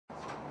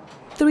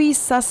3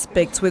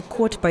 suspects were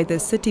caught by the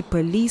city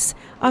police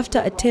after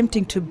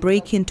attempting to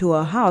break into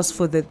a house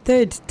for the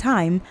 3rd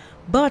time,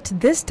 but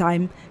this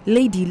time,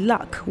 Lady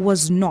Luck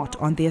was not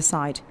on their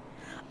side.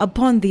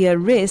 Upon the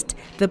arrest,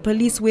 the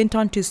police went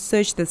on to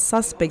search the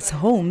suspects'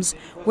 homes,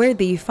 where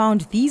they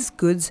found these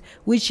goods,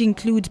 which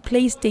include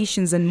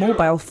PlayStations and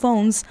mobile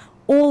phones,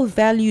 all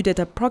valued at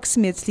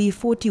approximately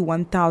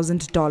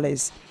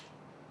 $41,000.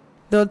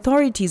 The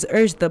authorities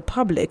urged the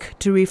public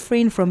to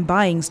refrain from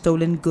buying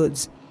stolen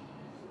goods.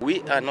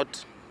 We are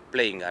not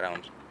playing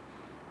around,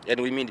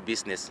 and we mean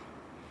business.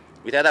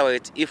 With other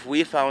words, if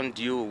we found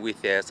you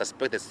with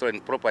suspected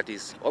stolen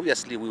properties,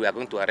 obviously we are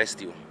going to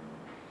arrest you.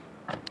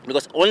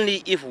 Because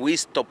only if we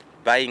stop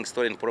buying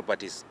stolen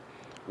properties,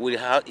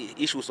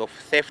 issues of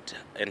theft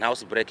and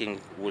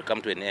housebreaking will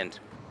come to an end.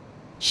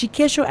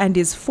 Shikesho and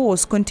his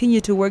force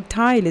continue to work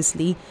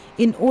tirelessly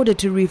in order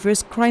to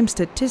reverse crime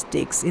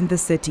statistics in the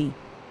city.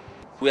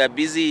 We are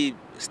busy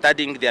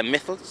studying their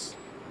methods.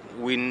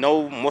 We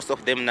know most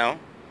of them now,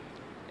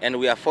 and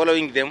we are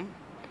following them.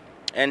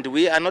 And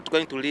we are not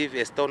going to leave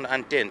a stone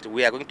unturned.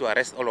 We are going to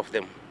arrest all of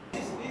them.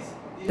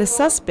 The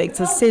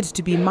suspects are said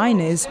to be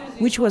minors,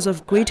 which was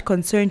of great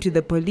concern to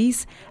the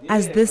police,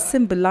 as this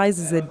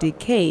symbolizes a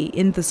decay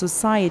in the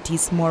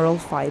society's moral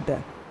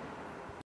fiber.